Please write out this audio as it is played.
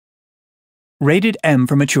Rated M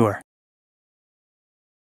for mature.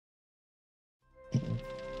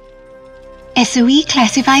 SOE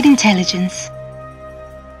Classified Intelligence.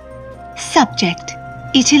 Subject: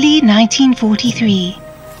 Italy, 1943.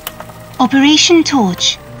 Operation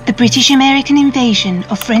Torch, the British-American invasion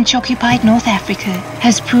of French-occupied North Africa,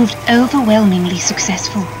 has proved overwhelmingly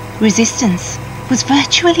successful. Resistance was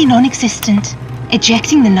virtually non-existent.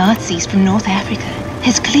 Ejecting the Nazis from North Africa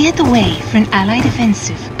has cleared the way for an Allied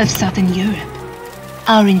offensive of southern Europe.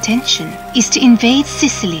 Our intention is to invade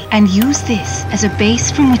Sicily and use this as a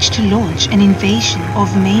base from which to launch an invasion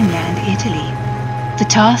of mainland Italy. The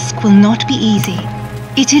task will not be easy.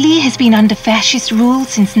 Italy has been under fascist rule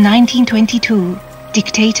since 1922.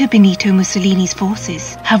 Dictator Benito Mussolini's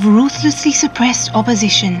forces have ruthlessly suppressed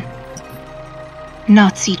opposition.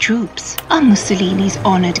 Nazi troops are Mussolini's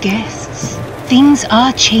honored guests. Things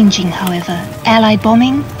are changing, however. Allied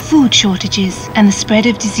bombing, food shortages, and the spread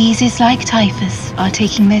of diseases like typhus are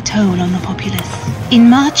taking their toll on the populace. In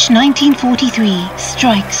March 1943,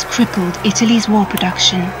 strikes crippled Italy's war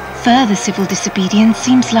production. Further civil disobedience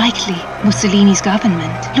seems likely. Mussolini's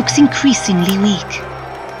government looks increasingly weak.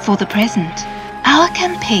 For the present, our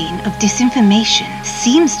campaign of disinformation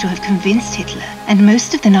seems to have convinced Hitler and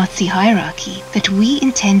most of the Nazi hierarchy that we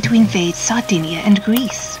intend to invade Sardinia and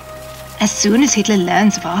Greece. As soon as Hitler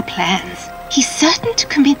learns of our plans, he's certain to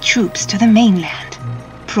commit troops to the mainland,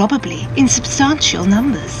 probably in substantial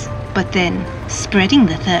numbers. But then, spreading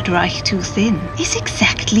the Third Reich too thin is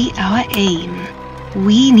exactly our aim.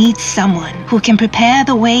 We need someone who can prepare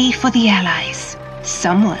the way for the Allies.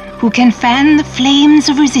 Someone who can fan the flames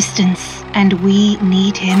of resistance. And we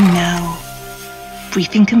need him now.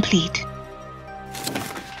 Briefing complete.